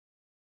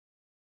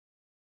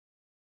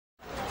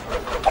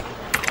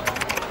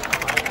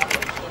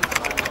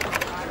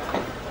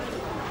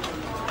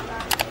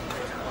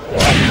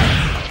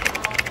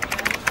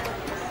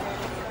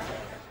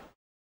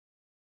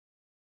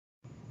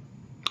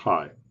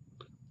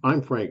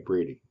I'm Frank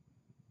Brady.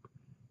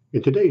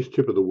 In today's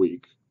tip of the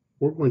week,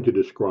 we're going to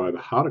describe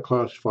how to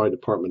classify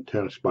department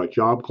tasks by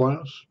job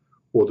class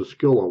or the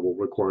skill level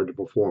required to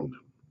perform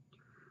them.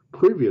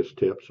 Previous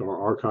tips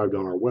are archived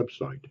on our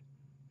website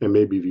and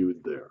may be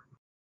viewed there.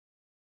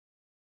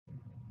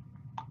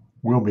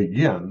 We'll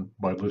begin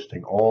by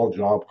listing all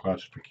job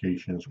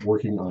classifications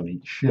working on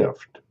each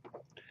shift.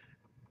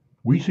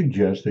 We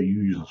suggest that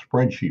you use a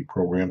spreadsheet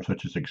program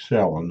such as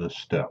Excel in this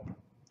step.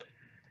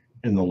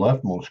 In the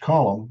leftmost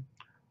column,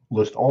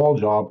 list all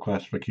job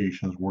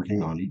classifications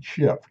working on each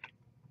shift.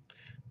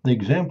 The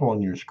example on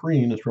your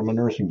screen is from a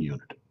nursing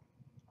unit.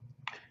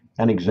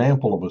 An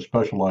example of a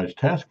specialized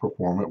task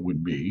performance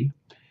would be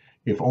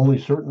if only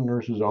certain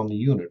nurses on the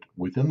unit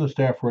within the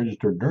staff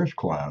registered nurse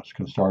class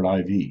can start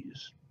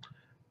IVs.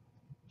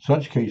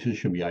 Such cases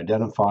should be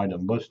identified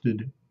and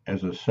listed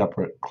as a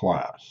separate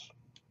class.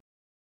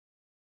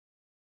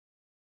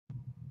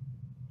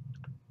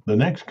 The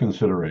next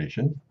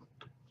consideration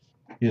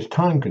is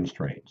time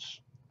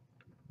constraints.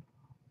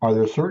 Are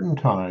there certain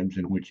times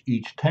in which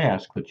each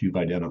task that you've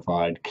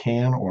identified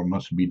can or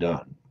must be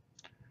done?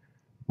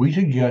 We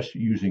suggest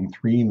using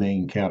three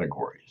main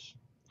categories.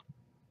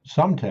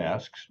 Some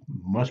tasks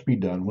must be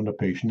done when the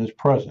patient is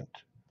present,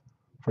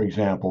 for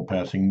example,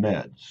 passing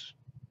meds.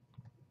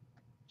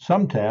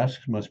 Some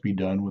tasks must be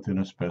done within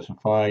a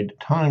specified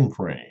time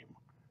frame,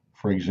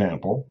 for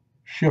example,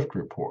 shift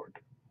report.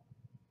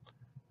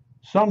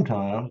 Some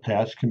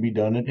tasks can be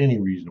done at any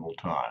reasonable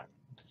time,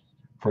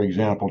 for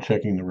example,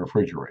 checking the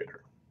refrigerator.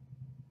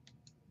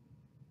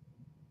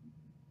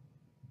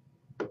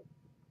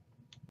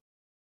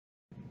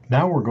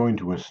 Now we're going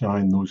to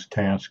assign those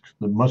tasks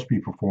that must be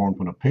performed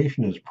when a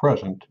patient is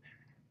present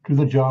to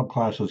the job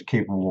classes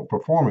capable of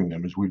performing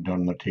them, as we've done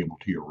in the table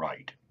to your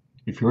right.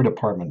 If your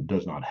department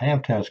does not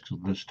have tasks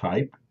of this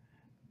type,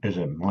 as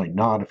it might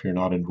not if you're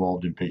not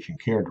involved in patient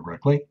care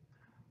directly,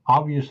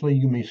 obviously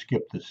you may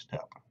skip this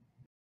step.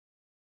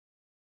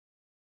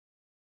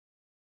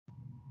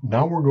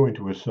 Now we're going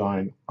to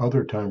assign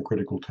other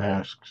time-critical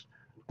tasks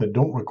that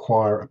don't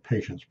require a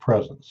patient's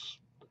presence.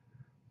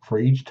 For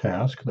each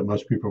task that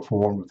must be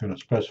performed within a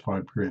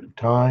specified period of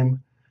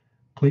time,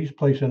 please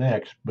place an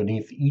X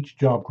beneath each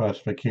job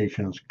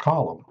classification's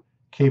column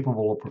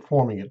capable of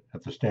performing it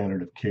at the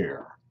standard of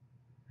care.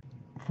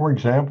 For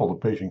example, the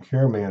patient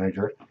care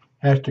manager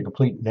has to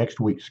complete next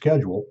week's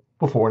schedule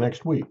before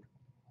next week.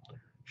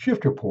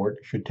 Shift report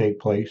should take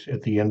place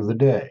at the end of the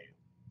day.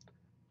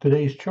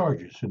 Today's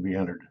charges should be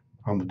entered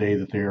on the day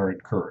that they are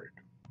incurred.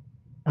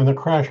 And the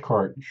crash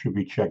cart should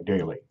be checked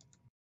daily.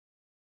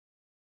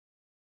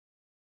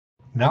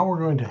 Now we're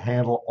going to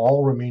handle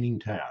all remaining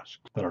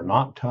tasks that are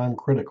not time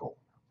critical.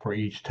 For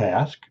each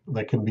task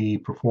that can be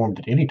performed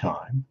at any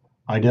time,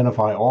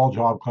 identify all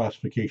job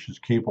classifications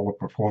capable of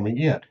performing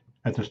it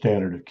at the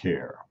standard of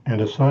care,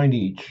 and assign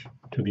each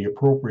to the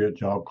appropriate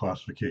job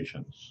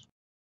classifications.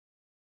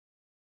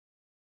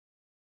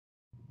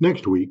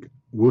 Next week,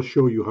 we'll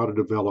show you how to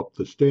develop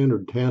the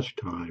standard task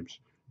times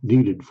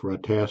needed for a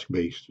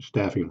task-based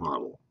staffing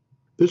model.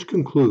 This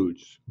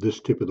concludes this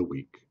tip of the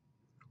week.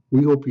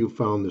 We hope you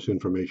found this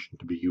information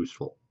to be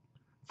useful.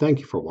 Thank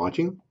you for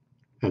watching,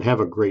 and have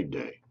a great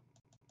day.